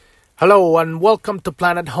Hello and welcome to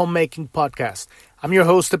Planet Homemaking Podcast. I'm your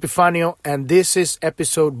host Epifanio and this is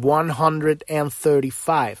episode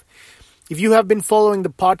 135. If you have been following the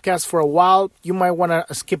podcast for a while, you might want to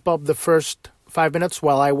skip up the first 5 minutes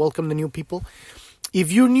while I welcome the new people.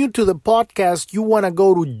 If you're new to the podcast, you want to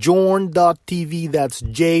go to journ.tv, that's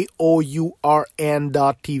JOURN.tv,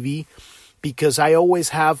 because I always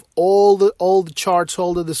have all the charts,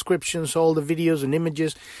 all the descriptions, all the videos and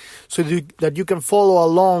images, so that you can follow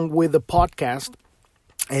along with the podcast.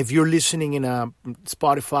 If you're listening in a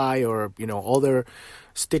Spotify or other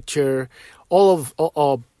Stitcher, all of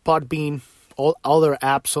Podbean, all other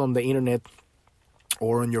apps on the internet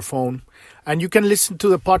or on your phone, and you can listen to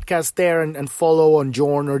the podcast there and follow on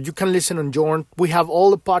Journ, or you can listen on Journ. We have all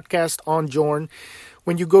the podcasts on Journ.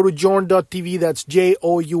 When you go to journ.tv, that's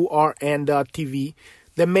JOURN.tv.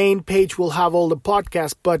 The main page will have all the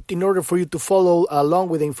podcasts, but in order for you to follow along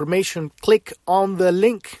with the information, click on the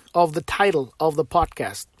link of the title of the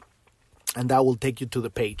podcast, and that will take you to the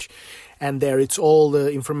page. And there it's all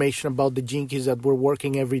the information about the Gene Keys that we're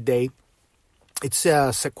working every day. It's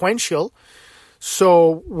sequential,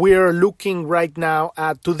 so we're looking right now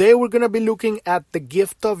at, today we're going to be looking at the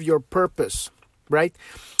gift of your purpose, right?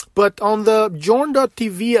 But on the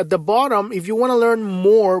journ.tv at the bottom, if you want to learn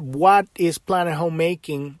more, what is Planet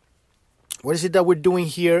Homemaking, what is it that we're doing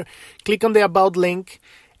here, click on the About link,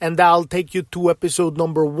 and that'll take you to episode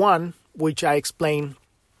number 1, which I explain.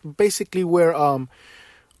 Basically, we're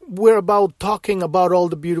about talking about all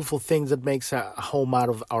the beautiful things that makes a home out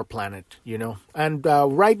of our planet, And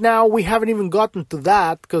right now, we haven't even gotten to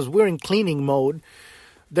that because we're in cleaning mode.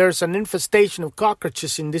 There's an infestation of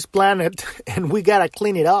cockroaches in this planet, and we gotta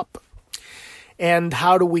clean it up. And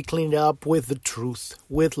how do we clean it up? With the truth,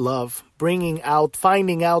 with love,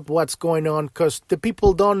 finding out what's going on, because the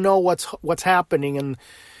people don't know what's happening, and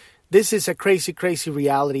this is a crazy, crazy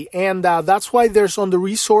reality. And that's why there's on the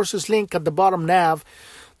resources link at the bottom nav,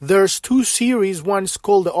 there's 2 series. One's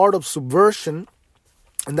called The Art of Subversion,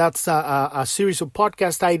 and that's a series of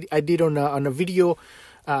podcasts I did on a video.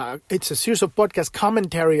 It's a series of podcast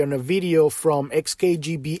commentary on a video from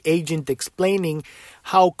ex-KGB agent explaining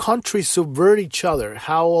how countries subvert each other,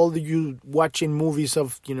 how all you watching movies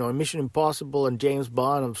of, Mission Impossible and James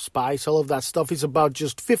Bond, of spies, all of that stuff is about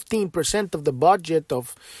just 15% of the budget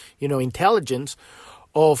of, intelligence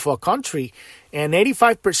of a country. And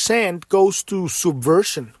 85% goes to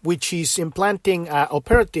subversion, which is implanting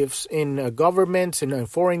operatives in governments and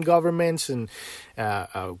foreign governments and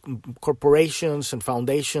corporations and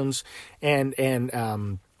foundations and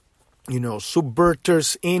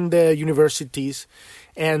subverters in the universities,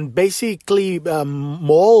 and basically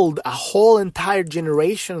mold a whole entire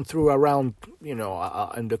generation through around,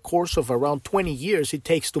 in the course of around 20 years, it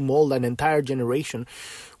takes to mold an entire generation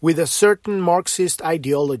with a certain Marxist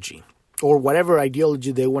ideology or whatever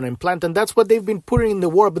ideology they want to implant. And that's what they've been putting in the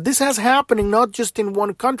world. But this has happening not just in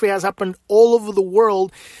one country, it has happened all over the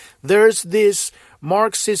world. There's this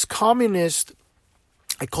Marxist communist,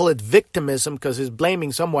 I call it victimism because it's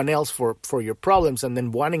blaming someone else for your problems and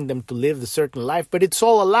then wanting them to live a certain life. But it's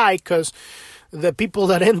all a lie, because the people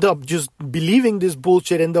that end up just believing this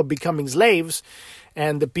bullshit end up becoming slaves.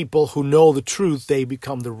 And the people who know the truth, they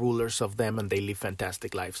become the rulers of them and they live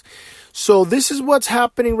fantastic lives. So this is what's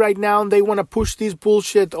happening right now. And they want to push this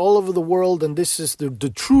bullshit all over the world. And this is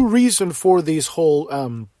the true reason for this whole,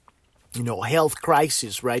 health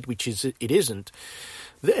crisis, right? Which it isn't.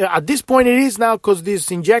 At this point, it is now, because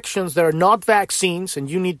these injections, they're not vaccines, and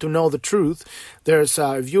you need to know the truth. There's,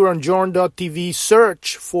 if you're on journ.tv,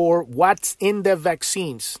 search for what's in the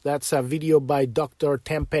vaccines. That's a video by Dr.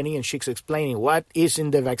 Tenpenny, and she's explaining what is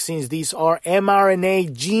in the vaccines. These are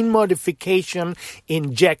mRNA gene modification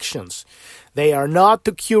injections. They are not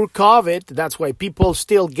to cure COVID. That's why people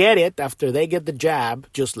still get it after they get the jab,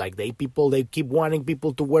 just like they keep wanting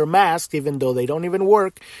people to wear masks, even though they don't even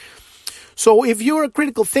work. So if you're a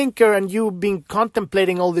critical thinker and you've been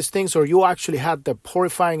contemplating all these things, or you actually had the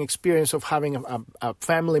horrifying experience of having a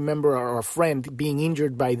family member or a friend being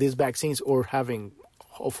injured by these vaccines, or having,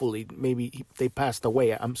 hopefully, maybe they passed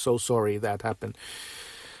away, I'm so sorry that happened,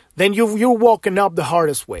 then you're walking up the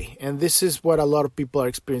hardest way. And this is what a lot of people are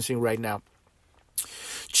experiencing right now.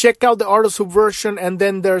 Check out The Art of Subversion, and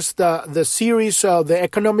then there's the series, The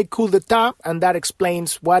Economic Coup d'etat, and that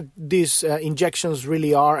explains what these injections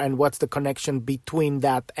really are and what's the connection between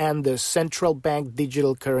that and the central bank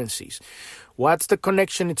digital currencies. What's the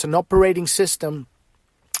connection? It's an operating system,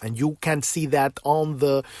 and you can see that on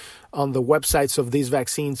the websites of these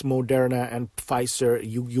vaccines, Moderna and Pfizer.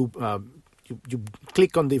 You You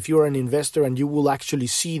click on if you're an investor, and you will actually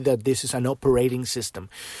see that this is an operating system.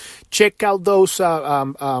 Check out those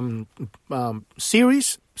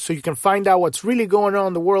series so you can find out what's really going on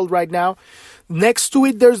in the world right now. Next to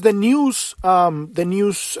it, there's the news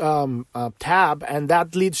tab, and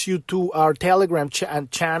that leads you to our Telegram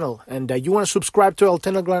channel. And you want to subscribe to our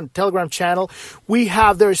Telegram channel.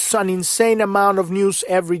 There's an insane amount of news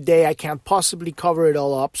every day. I can't possibly cover it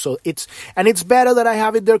all up. So it's better that I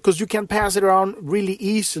have it there because you can pass it around really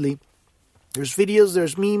easily. There's videos,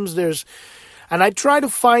 there's memes, and I try to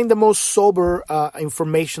find the most sober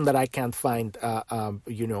information that I can find,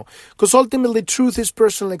 because ultimately truth is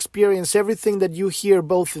personal experience. Everything that you hear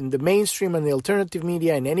both in the mainstream and the alternative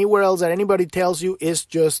media and anywhere else that anybody tells you is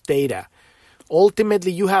just data.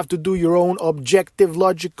 Ultimately, you have to do your own objective,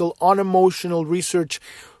 logical, unemotional research.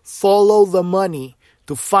 Follow the money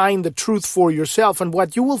to find the truth for yourself. And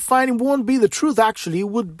what you will find, it won't be the truth, actually. It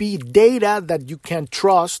would be data that you can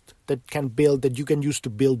trust, that you can use to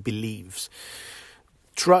build beliefs.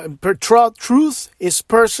 Truth is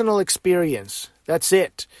personal experience. That's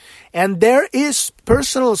it. And there is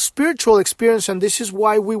personal spiritual experience, and this is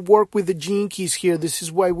why we work with the Gene Keys here. This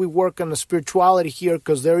is why we work on the spirituality here,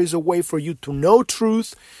 because there is a way for you to know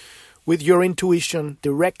truth with your intuition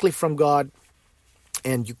directly from God,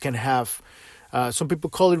 and you can have, some people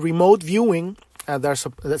call it remote viewing.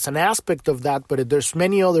 That's an aspect of that, but there's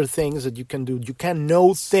many other things that you can do. You can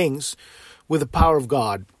know things with the power of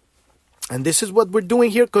God. And this is what we're doing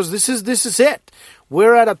here, because this is it.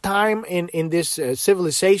 We're at a time in this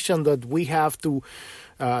civilization that we have to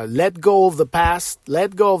let go of the past,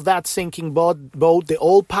 let go of that sinking boat. The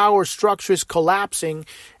old power structure is collapsing,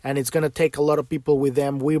 and it's going to take a lot of people with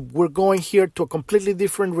them. We're going here to a completely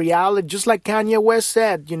different reality. Just like Kanye West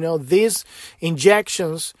said, these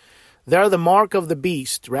injections, they're the mark of the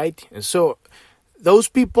beast, right? And so those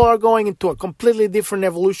people are going into a completely different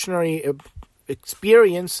evolutionary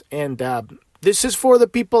experience, and this is for the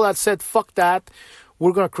people that said, fuck that,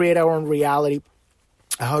 we're going to create our own reality.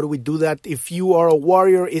 How do we do that? If you are a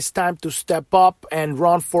warrior, it's time to step up and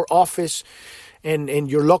run for office in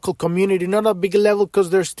your local community. Not a big level, because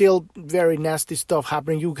there's still very nasty stuff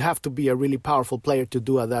happening. You have to be a really powerful player to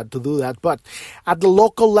do that. But at the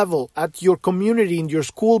local level, at your community, in your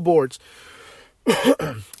school boards,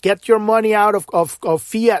 get your money out of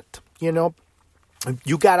fiat,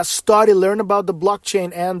 You gotta study, learn about the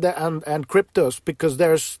blockchain and cryptos, because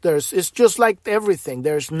there's it's just like everything.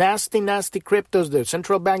 There's nasty cryptos. There's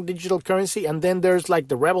central bank digital currency, and then there's like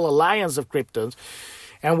the rebel alliance of cryptos.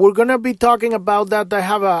 And we're gonna be talking about that. I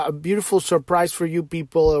have a beautiful surprise for you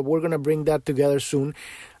people. We're gonna bring that together soon,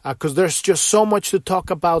 because there's just so much to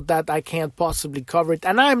talk about that I can't possibly cover it.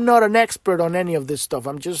 And I'm not an expert on any of this stuff.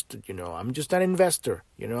 I'm just an investor.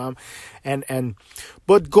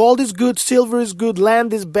 But gold is good, silver is good,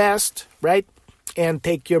 land is best, right? And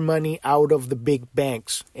take your money out of the big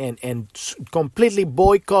banks and completely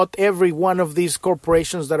boycott every one of these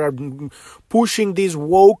corporations that are pushing this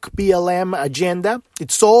woke BLM agenda.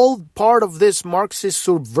 It's all part of this Marxist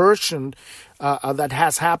subversion that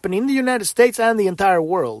has happened in the United States and the entire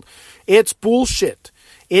world. It's bullshit.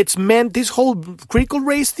 It's meant, this whole critical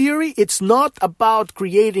race theory, it's not about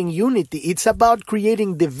creating unity. It's about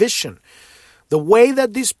creating division. The way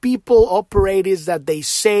that these people operate is that they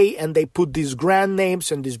say and they put these grand names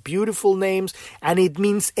and these beautiful names, and it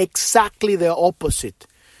means exactly the opposite.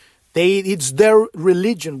 It's their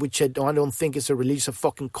religion, which I don't think is a religion, it's a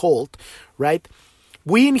fucking cult, right?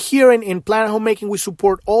 We in Planet Homemaking, we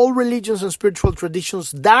support all religions and spiritual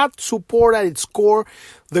traditions that support at its core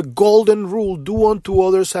the golden rule: do unto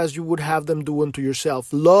others as you would have them do unto yourself.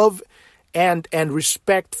 Love and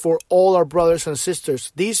respect for all our brothers and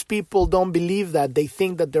sisters. These people don't believe that. They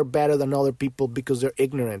think that they're better than other people because they're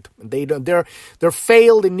ignorant. They're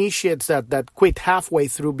failed initiates that quit halfway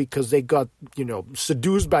through because they got,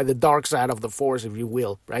 seduced by the dark side of the force, if you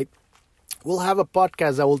will, right? We'll have a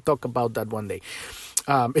podcast that will talk about that one day.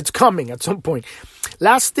 It's coming at some point.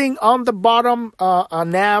 Last thing on the bottom,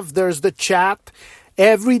 nav, there's the chat.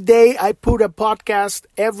 Every day I put a podcast,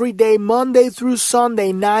 every day, Monday through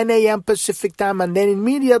Sunday, 9 a.m. Pacific time, and then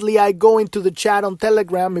immediately I go into the chat on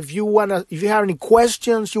Telegram. If you have any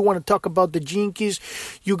questions, you want to talk about the Gene Keys,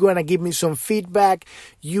 you want to give me some feedback,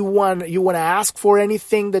 you want to ask for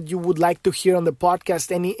anything that you would like to hear on the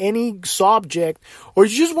podcast, any subject, or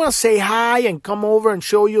you just want to say hi and come over and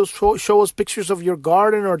show us pictures of your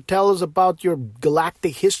garden or tell us about your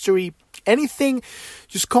galactic history. Anything,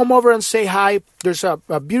 just come over and say hi. There's a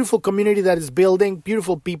beautiful community that is building,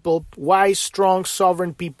 beautiful people, wise, strong,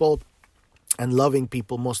 sovereign people, and loving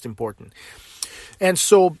people, most important. And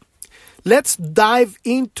so Let's dive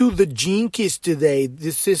into the gene keys today.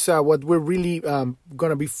 This is what we're really going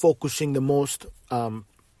to be focusing the most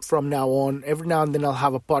from now on. Every now and then I'll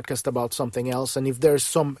have a podcast about something else. And if there's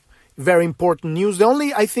some very important news, the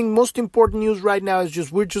only, I think, most important news right now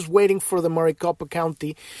is we're just waiting for the Maricopa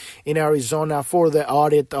County in Arizona for the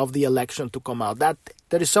audit of the election to come out. That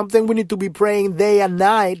is something we need to be praying day and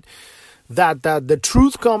night, that the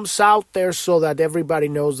truth comes out there so that everybody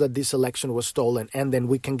knows that this election was stolen, and then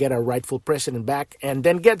we can get our rightful president back and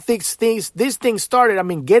then get these things started. I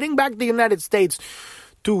mean, getting back the United States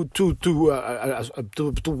to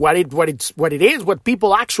what it is, what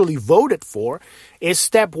people actually voted for, is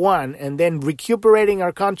step one, and then recuperating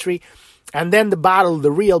our country. And then the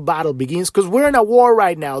real battle begins, because we're in a war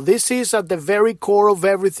right now. This is at the very core of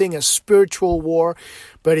everything, a spiritual war,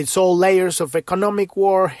 but it's all layers of economic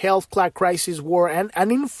war, health crisis war, and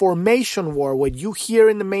an information war. What you hear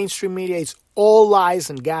in the mainstream media is all lies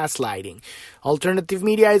and gaslighting. Alternative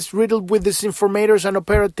media is riddled with disinformators and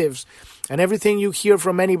operatives, and everything you hear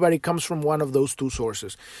from anybody comes from one of those two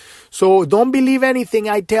sources. So don't believe anything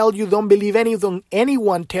I tell you. Don't believe anything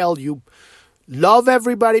anyone tell you. Love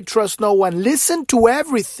everybody, trust no one. Listen to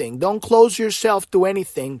everything. Don't close yourself to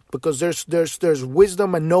anything, because there's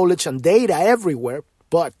wisdom and knowledge and data everywhere,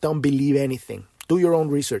 but don't believe anything. Do your own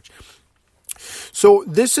research. So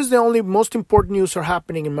this is the only most important news are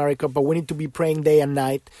happening in America, but we need to be praying day and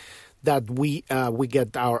night that we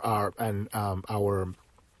get our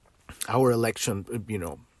election,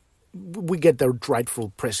 we get the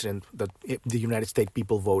rightful president that the United States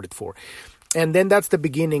people voted for. And then that's the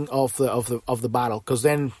beginning of the battle, because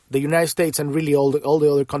then the United States and really all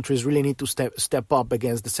the other countries really need to step up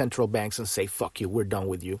against the central banks and say, fuck you, we're done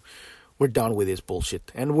with you. We're done with this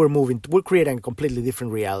bullshit. And we're creating a completely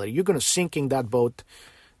different reality. You're going to sink in that boat.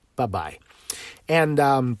 Bye-bye.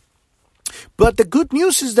 And but the good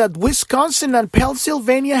news is that Wisconsin and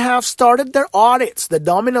Pennsylvania have started their audits. The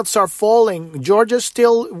dominoes are falling. Georgia's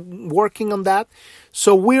still working on that.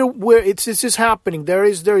 So this is happening. There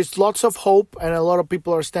is lots of hope, and a lot of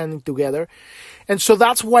people are standing together. And so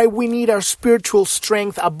that's why we need our spiritual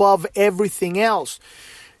strength above everything else.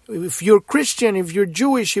 If you're Christian, if you're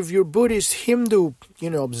Jewish, if you're Buddhist, Hindu,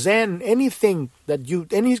 Zen, anything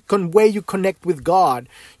any way you connect with God,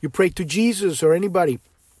 you pray to Jesus or anybody,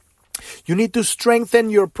 you need to strengthen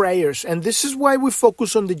your prayers. And this is why we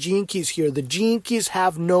focus on the gene keys here. The gene keys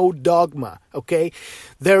have no dogma, okay?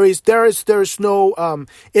 There's no,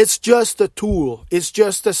 it's just a tool. It's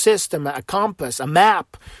just a system, a compass, a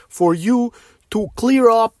map for you to clear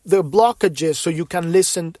up the blockages so you can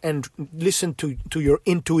listen to your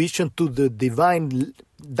intuition, to the divine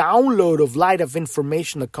download of light of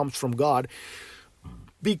information that comes from God.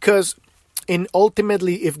 Because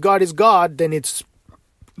ultimately, if God is God, then it's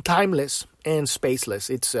timeless and spaceless.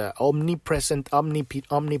 It's omnipresent,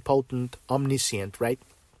 omnipotent, omniscient, right?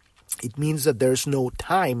 It means that there's no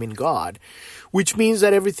time in God, which means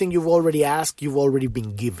that everything you've already asked, you've already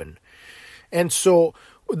been given. And so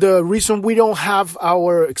the reason we don't have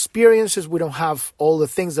our experiences, we don't have all the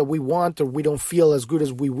things that we want, or we don't feel as good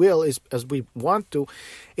as we want to,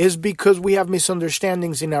 is because we have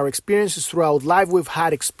misunderstandings in our experiences throughout life. We've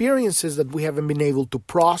had experiences that we haven't been able to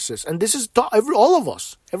process. And this is all of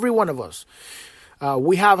us, every one of us.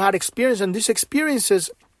 We have had experience, and these experiences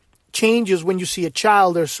changes when you see a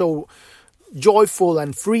child. They're so joyful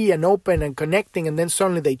and free and open and connecting, and then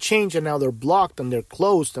suddenly they change, and now they're blocked and they're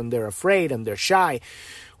closed and they're afraid and they're shy.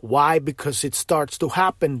 Why? Because it starts to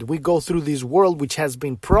happen. We go through this world which has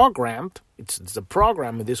been programmed. It's a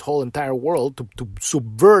program in this whole entire world to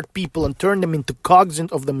subvert people and turn them into cogs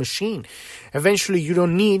of the machine. Eventually, you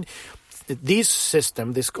don't need this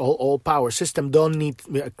system, this all-power system, don't need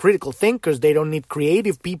critical thinkers. They don't need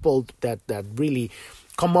creative people that really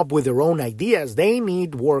come up with their own ideas. They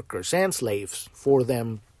need workers and slaves for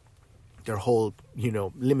them, their whole,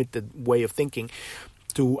 limited way of thinking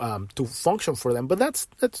to function for them. But that's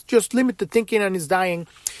just limited thinking, and it's dying.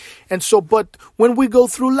 And so, but when we go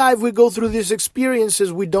through life, we go through these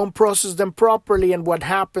experiences, we don't process them properly, and what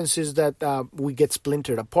happens is that we get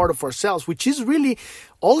splintered, a part of ourselves, which is really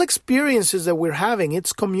all experiences that we're having.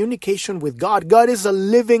 It's communication with God. God is a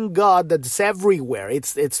living God that's everywhere.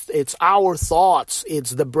 It's our thoughts.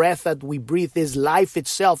 It's the breath that we breathe. It's life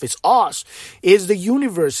itself. It's us. It's the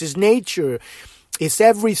universe. It's nature. It's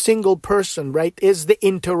every single person, right? It's the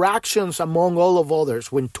interactions among all of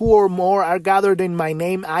others. When two or more are gathered in my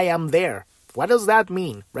name, I am there. What does that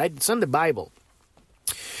mean, right? It's in the Bible.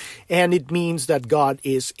 and it means that God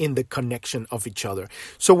is in the connection of each other.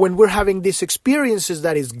 So when we're having these experiences,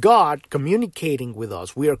 that is God communicating with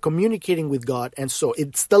us, we are communicating with God, and so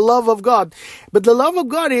it's the love of God. But the love of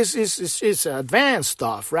God is advanced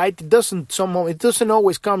stuff, right? It doesn't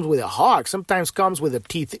always come with a hug. Sometimes comes with a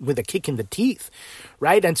kick in the teeth,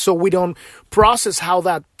 right? And so we don't process how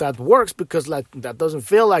that works, because that doesn't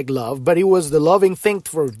feel like love, but it was the loving thing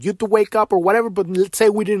for you to wake up or whatever. But let's say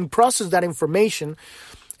we didn't process that information.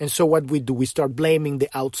 And so what we do, we start blaming the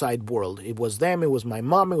outside world. It was them, it was my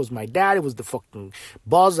mom, it was my dad, it was the fucking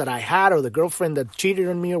boss that I had, or the girlfriend that cheated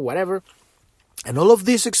on me, or whatever. And all of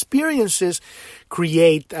these experiences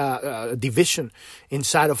create a division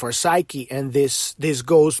inside of our psyche, and this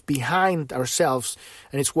goes behind ourselves,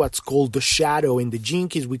 and it's what's called the shadow. In the Gene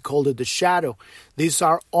Keys, we call it the shadow. These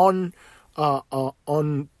are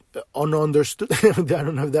ununderstood. I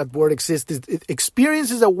don't know if that word exists.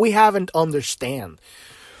 Experiences that we haven't understand.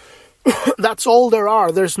 That's all there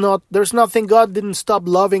are. There's nothing. God didn't stop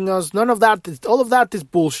loving us. None of that. All of that is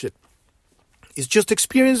bullshit. It's just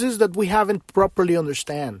experiences that we haven't properly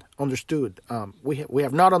understood. We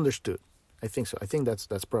have not understood. I think so. I think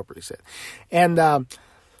that's properly said. And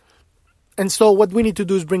so what we need to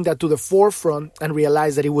do is bring that to the forefront and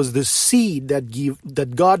realize that it was the seed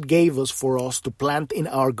that God gave us for us to plant in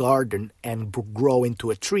our garden and grow into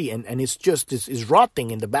a tree. And it's just is rotting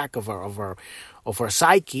in the back of our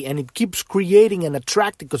psyche, and it keeps creating and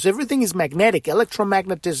attracting, because everything is magnetic,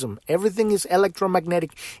 electromagnetism. Everything is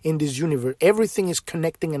electromagnetic in this universe. Everything is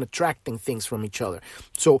connecting and attracting things from each other.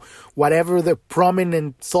 So whatever the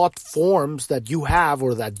prominent thought forms that you have,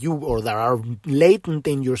 or that are latent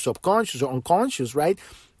in your subconscious or unconscious, right?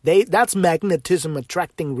 That's magnetism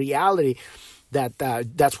attracting reality.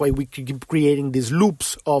 That's why we keep creating these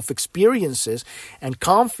loops of experiences and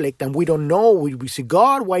conflict, and we don't know. We say,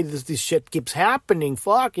 God, why does this shit keeps happening?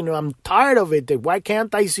 Fuck, I'm tired of it. Why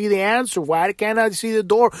can't I see the answer? Why can't I see the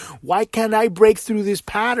door? Why can't I break through these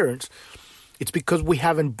patterns? It's because we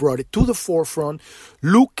haven't brought it to the forefront,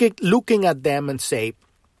 looking at them and say,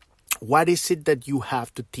 what is it that you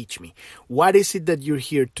have to teach me? What is it that you're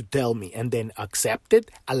here to tell me? And then accept it,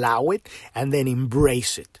 allow it, and then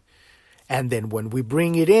embrace it. And then when we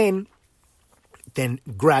bring it in, then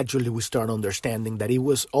gradually we start understanding that it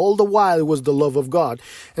was all the while, it was the love of God.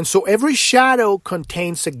 And so every shadow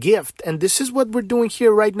contains a gift. And this is what we're doing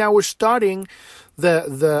here right now. We're studying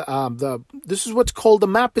this is what's called the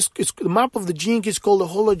map. The map of the gene is called the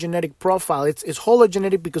hologenetic profile. It's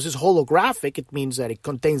hologenetic because it's holographic. It means that it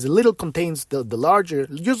contains the larger,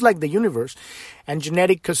 just like the universe. And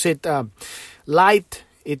genetic because it light.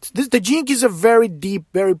 The Gene Key is a very deep,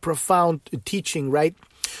 very profound teaching, right?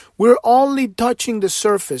 We're only touching the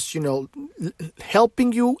surface,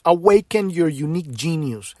 helping you awaken your unique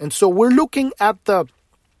genius. And so we're looking at the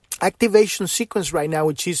activation sequence right now,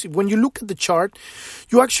 which is when you look at the chart,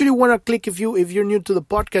 you actually want to click, if you're new to the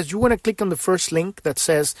podcast, you want to click on the first link that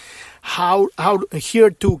says click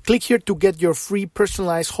here to get your free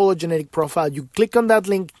personalized hologenetic profile. You click on that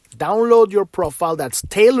link, download your profile that's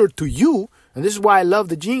tailored to you. And this is why I love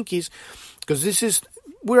the Gene Keys, because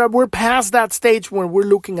we're past that stage when we're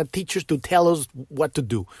looking at teachers to tell us what to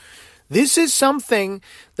do. This is something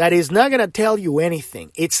that is not going to tell you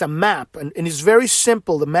anything. It's a map, and it's very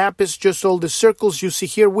simple. The map is just all the circles you see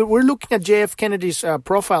here. We're looking at J.F. Kennedy's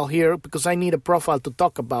profile here because I need a profile to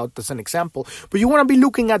talk about as an example. But you want to be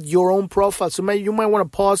looking at your own profile. So you might want to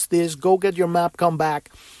pause this, go get your map, come back.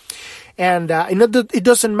 And it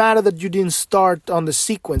doesn't matter that you didn't start on the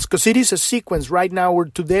sequence, because it is a sequence. Right now,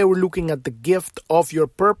 today we're looking at the gift of your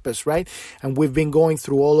purpose, right? And we've been going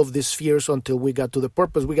through all of these spheres until we got to the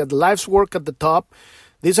purpose. We got the life's work at the top.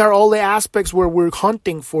 These are all the aspects where we're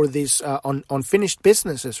hunting for these unfinished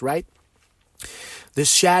businesses, right? The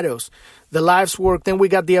shadows, the life's work. Then we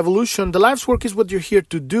got the evolution. The life's work is what you're here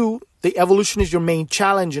to do. The evolution is your main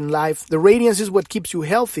challenge in life. The radiance is what keeps you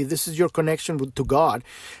healthy. This is your connection to God.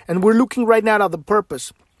 And we're looking right now at the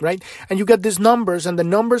purpose, right? And you got these numbers, and the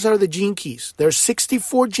numbers are the Gene Keys. There's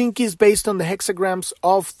 64 Gene Keys based on the hexagrams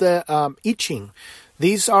of the I Ching.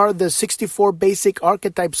 These are the 64 basic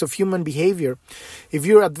archetypes of human behavior. If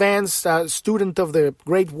you're an advanced student of the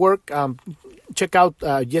great work, check out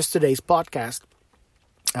yesterday's podcast,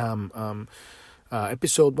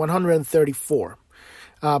 episode 134.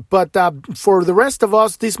 But for the rest of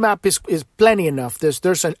us, this map is plenty enough.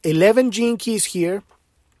 There's 11 Gene Keys here,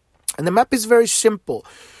 and the map is very simple.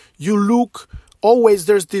 You look, always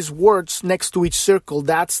there's these words next to each circle.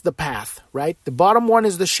 That's the path, right? The bottom one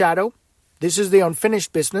is the shadow. This is the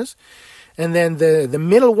unfinished business. And then the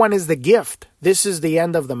middle one is the gift. This is the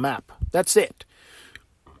end of the map. That's it.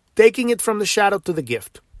 Taking it from the shadow to the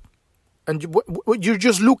gift. And you're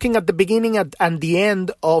just looking at the beginning and the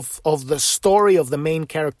end of the story of the main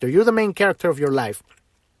character. You're the main character of your life.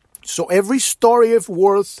 So every story is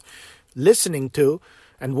worth listening to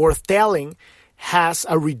and worth telling has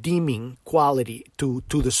a redeeming quality to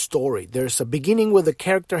the story. There's a beginning where the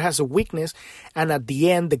character has a weakness, and at the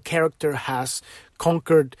end the character has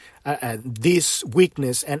conquered this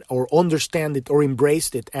weakness and or understand it or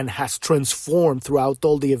embraced it and has transformed throughout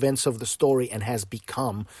all the events of the story and has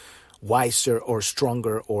become wiser or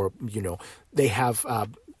stronger, or they have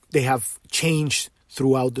changed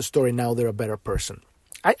throughout the story. Now they're a better person.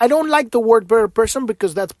 I don't like the word better person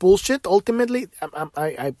because that's bullshit. Ultimately,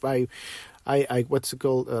 I what's it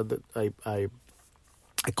called? I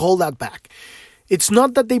call that back. It's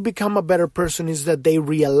not that they become a better person; it's that they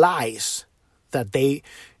realize that the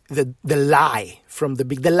lie from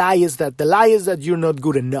the lie is that you're not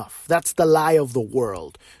good enough. That's the lie of the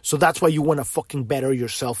world. So that's why you want to fucking better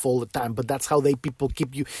yourself all the time. But that's how people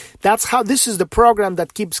keep you. This is the program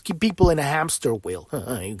that keeps people in a hamster wheel.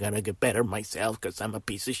 I gotta get better myself because I'm a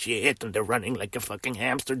piece of shit, and they're running like a fucking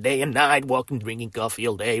hamster day and night, walking, drinking coffee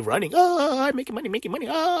all day, running. I'm making money.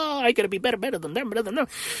 I gotta be better than them.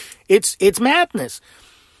 It's madness.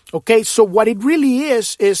 Okay, so what it really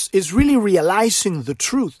is really realizing the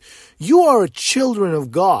truth. You are children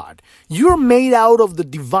of God. You're made out of the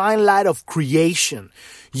divine light of creation.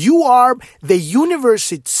 You are the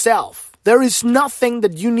universe itself. There is nothing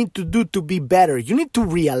that you need to do to be better. You need to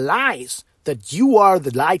realize that you are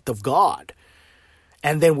the light of God.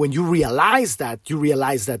 And then when you realize that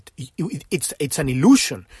it's an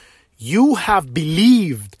illusion. You have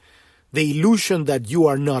believed the illusion that you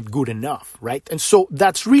are not good enough, right? And so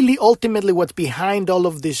that's really ultimately what's behind all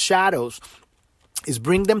of these shadows, is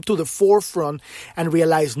bring them to the forefront and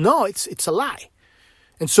realize, no, it's a lie.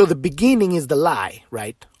 And so the beginning is the lie,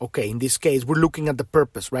 right? Okay, in this case, we're looking at the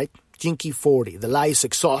purpose, right? Gene Key 40, the lie is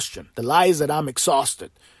exhaustion. The lie is that I'm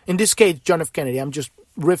exhausted. In this case, John F. Kennedy, I'm just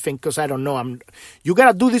riffing because I don't know. You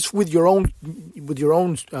got to do this with your own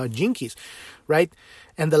Gene Keys, right?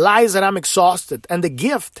 And the lie is that I'm exhausted. And the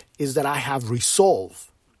gift is that I have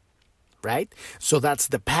resolve, right? So that's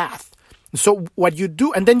the path. So what you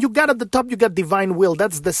do, and then you got at the top, you got divine will.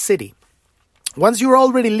 That's the city. Once you're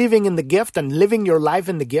already living in the gift and living your life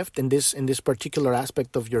in the gift in this particular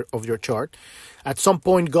aspect of your chart, at some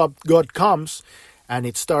point God comes and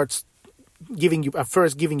it starts giving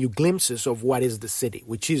you glimpses of what is the city,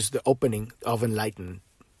 which is the opening of enlightenment.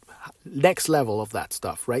 Next level of that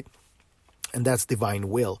stuff, right? And that's divine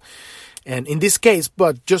will. And in this case,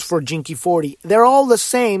 but just for Gene Key 40, they're all the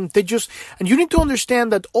same. And you need to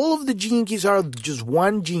understand that all of the Gene Keys are just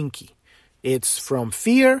one Gene Key. It's from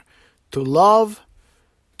fear to love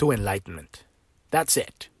to enlightenment. That's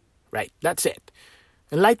it, right? That's it.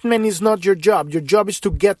 Enlightenment is not your job. Your job is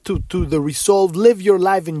to get to the resolve, live your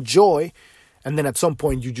life in joy. And then at some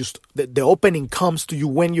point, the opening comes to you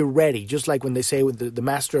when you're ready. Just like when they say the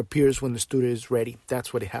master appears when the student is ready.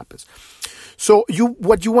 That's what it happens. So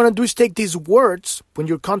what you want to do is take these words when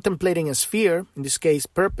you're contemplating a sphere, in this case,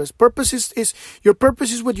 purpose. Purpose is your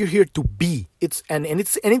purpose is what you're here to be. It's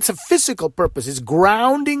a physical purpose. It's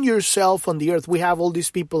grounding yourself on the earth. We have all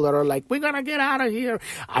these people that are like, we're gonna get out of here.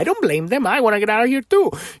 I don't blame them. I want to get out of here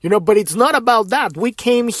too. But it's not about that. We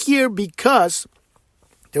came here because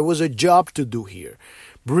there was a job to do here,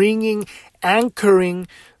 anchoring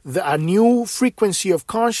a new frequency of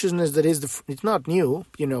consciousness that is it's not new,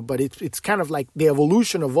 but it's kind of like the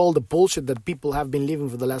evolution of all the bullshit that people have been living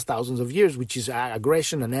for the last thousands of years, which is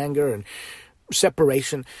aggression and anger and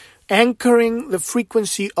separation. Anchoring the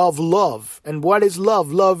frequency of love. And what is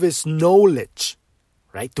love? Love is knowledge,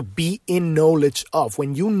 right? To be in knowledge of.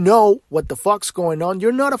 When you know what the fuck's going on,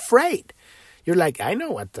 you're not afraid. You're like, I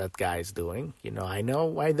know what that guy's doing. I know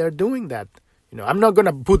why they're doing that. I'm not going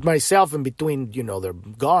to put myself in between, they're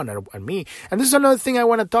gone and me. And this is another thing I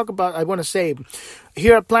want to talk about. I want to say,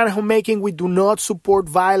 here at Planet Homemaking, we do not support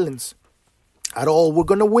violence at all. We're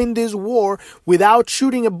going to win this war without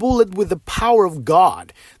shooting a bullet with the power of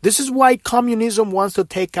God. This is why communism wants to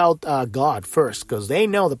take out God first, because they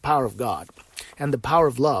know the power of God and the power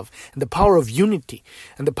of love and the power of unity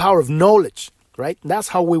and the power of knowledge, right? That's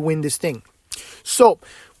how we win this thing. So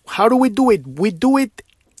how do we do it?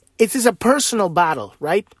 It is a personal battle,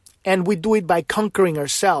 right? And we do it by conquering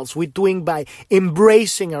ourselves. We're doing by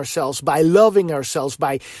embracing ourselves, by loving ourselves,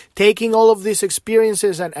 by taking all of these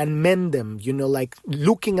experiences and mend them, like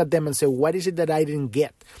looking at them and say, what is it that I didn't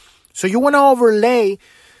get? So you want to overlay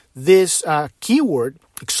this keyword,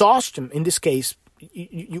 exhaustion, in this case.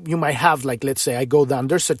 You might have, like, let's say I go down,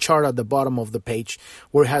 there's a chart at the bottom of the page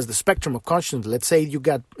where it has the spectrum of consciousness. Let's say you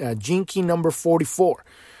got Gene Key number 44,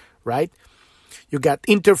 right? You got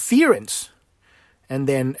interference, and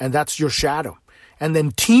that's your shadow. And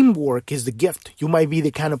then teamwork is the gift. You might be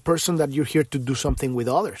the kind of person that you're here to do something with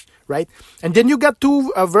others, right? And then you got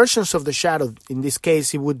two versions of the shadow. In this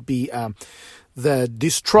case, it would be the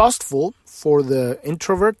distrustful for the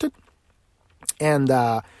introverted, and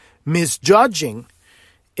misjudging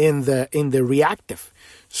in the reactive.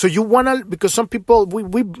 So you want to, because some people,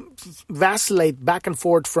 we vacillate back and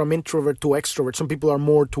forth from introvert to extrovert. Some people are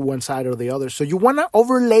more to one side or the other. So you want to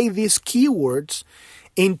overlay these keywords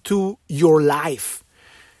into your life.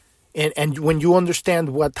 And when you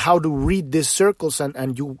understand how to read these circles,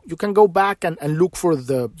 and you can go back and look for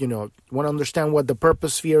want to understand what the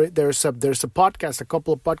purpose sphere is. There's a podcast, a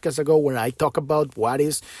couple of podcasts ago, where I talk about what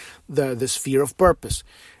is the sphere of purpose.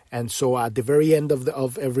 And so at the very end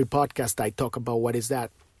of every podcast, I talk about what is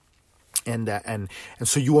that. And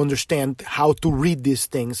so you understand how to read these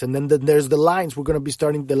things, and then there's the lines. We're going to be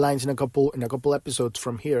starting the lines in a couple episodes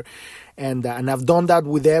from here, and I've done that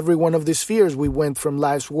with every one of these spheres. We went from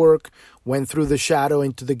life's work, went through the shadow,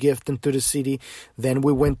 into the gift, into the city. Then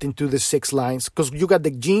we went into the 6 lines, because you got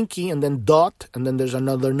the gene key and then dot, and then there's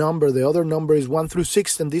another number. The other number is 1 through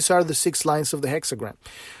 6, and these are the 6 lines of the hexagram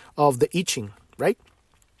of the I Ching, right?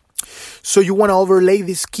 So you want to overlay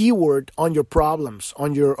this keyword on your problems,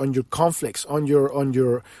 on your conflicts, on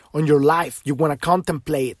your life. You want to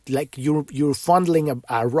contemplate, like you're fondling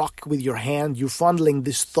a rock with your hand. You're fondling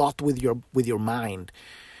this thought with your mind,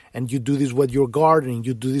 and you do this when you're gardening.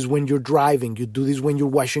 You do this when you're driving. You do this when you're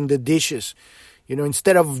washing the dishes.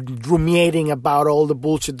 Instead of ruminating about all the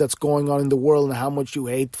bullshit that's going on in the world and how much you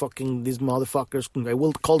hate fucking these motherfuckers. I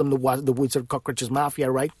will call them the Wizard Cockroaches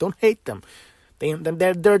Mafia, right? Don't hate them.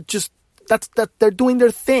 They're just they're doing their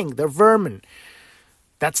thing. They're vermin.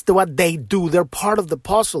 That's what they do. They're part of the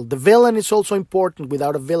puzzle. The villain is also important.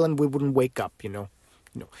 Without a villain, we wouldn't wake up.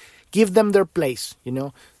 Give them their place.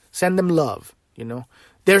 Send them love.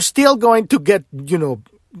 They're still going to get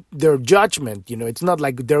their judgment. It's not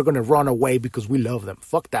like they're gonna run away because we love them.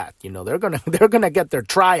 Fuck that. They're gonna get their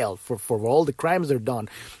trial for all the crimes they're done.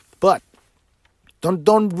 But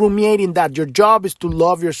Don't ruminate in that. Your job is to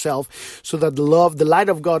love yourself, so that the light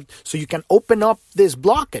of God, so you can open up this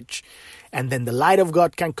blockage, and then the light of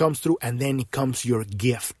God can come through, and then it comes your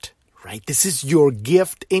gift, right? This is your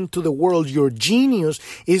gift into the world. Your genius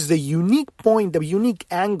is the unique point, the unique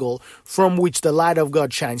angle from which the light of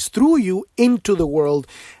God shines through you into the world,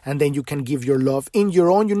 and then you can give your love in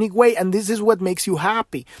your own unique way, and this is what makes you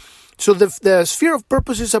happy. So the sphere of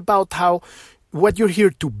purpose is about what you're here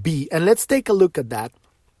to be. And let's take a look at that.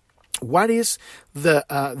 What is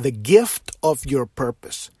the gift of your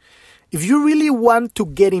purpose? If you really want to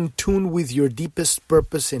get in tune with your deepest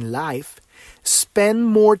purpose in life, spend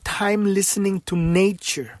more time listening to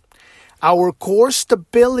nature. Our core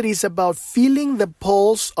stability is about feeling the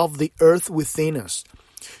pulse of the earth within us.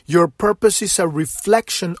 Your purpose is a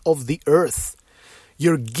reflection of the earth.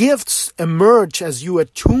 Your gifts emerge as you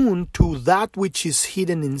attune to that which is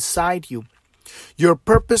hidden inside you. Your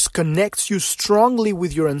purpose connects you strongly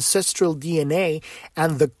with your ancestral DNA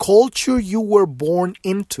and the culture you were born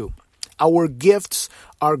into. Our gifts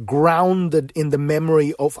are grounded in the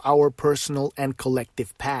memory of our personal and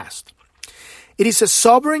collective past. It is a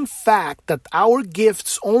sobering fact that our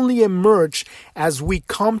gifts only emerge as we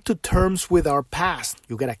come to terms with our past.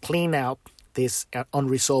 You got to clean out this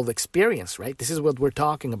unresolved experience, right? This is what we're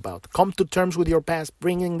talking about. Come to terms with your past,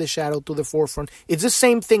 bringing the shadow to the forefront. It's the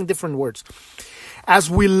same thing, different words. As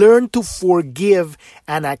we learn to forgive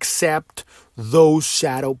and accept those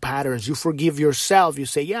shadow patterns, you forgive yourself. You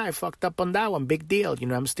say, yeah, I fucked up on that one. Big deal.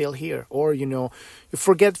 I'm still here. Or, you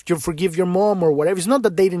forgive your mom or whatever. It's not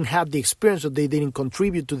that they didn't have the experience or they didn't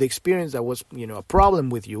contribute to the experience that was, a problem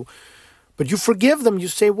with you. But you forgive them. You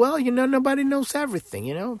say, well, nobody knows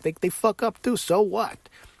everything. They fuck up too. So what?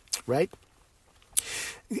 Right?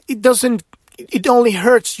 It only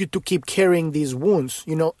hurts you to keep carrying these wounds.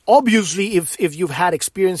 Obviously, if you've had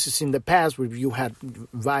experiences in the past where you had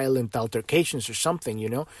violent altercations or something,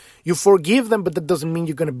 you forgive them, but that doesn't mean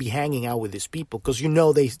you're going to be hanging out with these people, because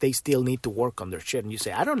they still need to work on their shit. And you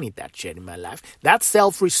say, I don't need that shit in my life. That's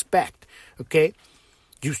self-respect. Okay?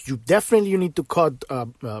 You definitely need to cut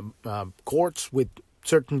cords with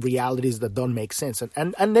certain realities that don't make sense.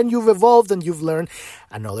 And then you've evolved and you've learned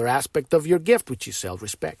another aspect of your gift, which is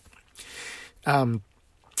self-respect.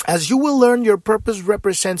 As you will learn, your purpose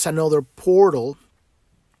represents another portal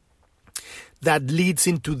that leads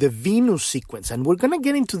into the Venus sequence. And we're going to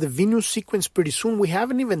get into the Venus sequence pretty soon. We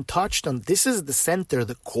haven't even touched on, this is the center,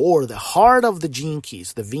 the core, the heart of the gene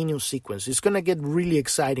keys, the Venus sequence. It's going to get really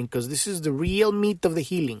exciting because this is the real meat of the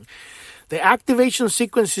healing. The activation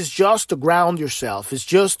sequence is just to ground yourself. It's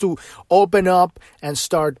just to open up and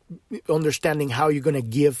start understanding how you're going to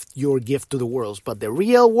give your gift to the world. But the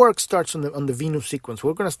real work starts on the Venus sequence.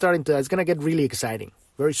 We're going to start into that. It's going to get really exciting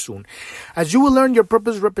very soon. As you will learn, your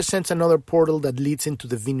purpose represents another portal that leads into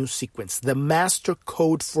the Venus sequence, the master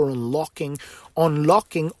code for unlocking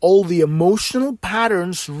all the emotional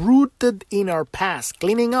patterns rooted in our past,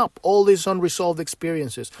 cleaning up all these unresolved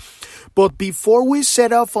experiences. But before we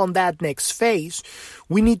set off on that next phase,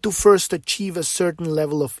 we need to first achieve a certain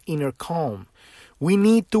level of inner calm. We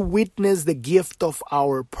need to witness the gift of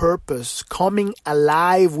our purpose coming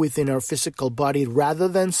alive within our physical body rather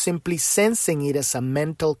than simply sensing it as a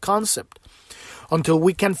mental concept. Until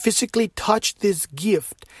we can physically touch this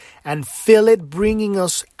gift and feel it bringing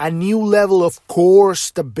us a new level of core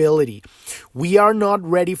stability, we are not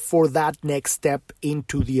ready for that next step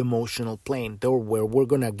into the emotional plane, where we're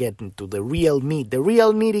going to get into the real meat, the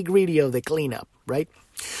real nitty-gritty of the cleanup, right?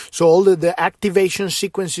 So all the activation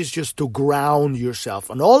sequence is just to ground yourself.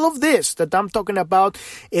 And all of this that I'm talking about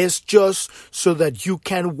is just so that you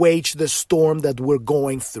can wage the storm that we're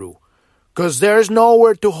going through. Because there's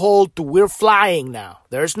nowhere to hold to. We're flying now.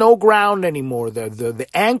 There's no ground anymore. The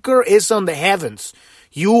anchor is on the heavens.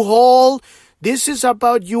 This is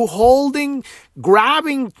about you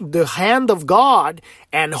grabbing the hand of God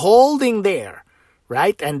and holding there,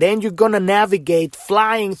 right? And then you're going to navigate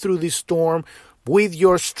flying through this storm with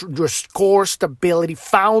your core stability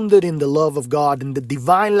founded in the love of God and the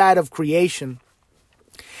divine light of creation.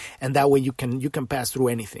 And that way you can pass through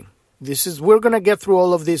anything. We're going to get through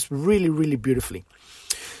all of this really, really beautifully.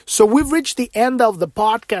 So we've reached the end of the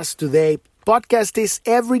podcast today. Podcast is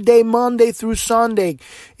every day, Monday through Sunday.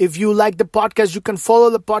 If you like the podcast, you can follow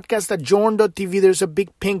the podcast at journ.tv. There's a big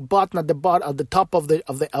pink button at the top of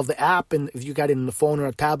the app, and if you got it on the phone or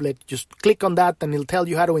a tablet, just click on that, and it'll tell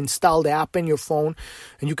you how to install the app in your phone.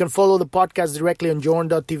 And you can follow the podcast directly on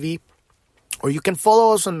journ.tv, or you can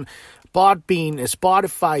follow us on Podbean,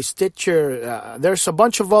 Spotify, Stitcher. There's a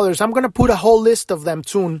bunch of others. I'm going to put a whole list of them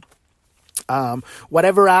soon.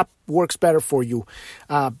 Whatever app works better for you.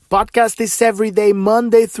 Podcast is every day,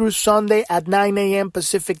 Monday through Sunday at 9 a.m.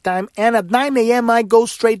 Pacific time. And at 9 a.m. I go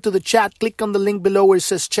straight to the chat. Click on the link below where it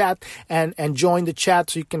says chat and join the chat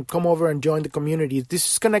so you can come over and join the community.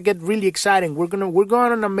 This is going to get really exciting. We're going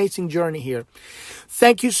on an amazing journey here.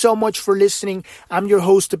 Thank you so much for listening. I'm your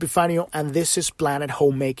host, Epifanio, and this is Planet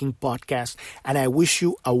Homemaking Podcast. And I wish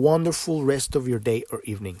you a wonderful rest of your day or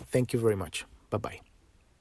evening. Thank you very much. Bye-bye.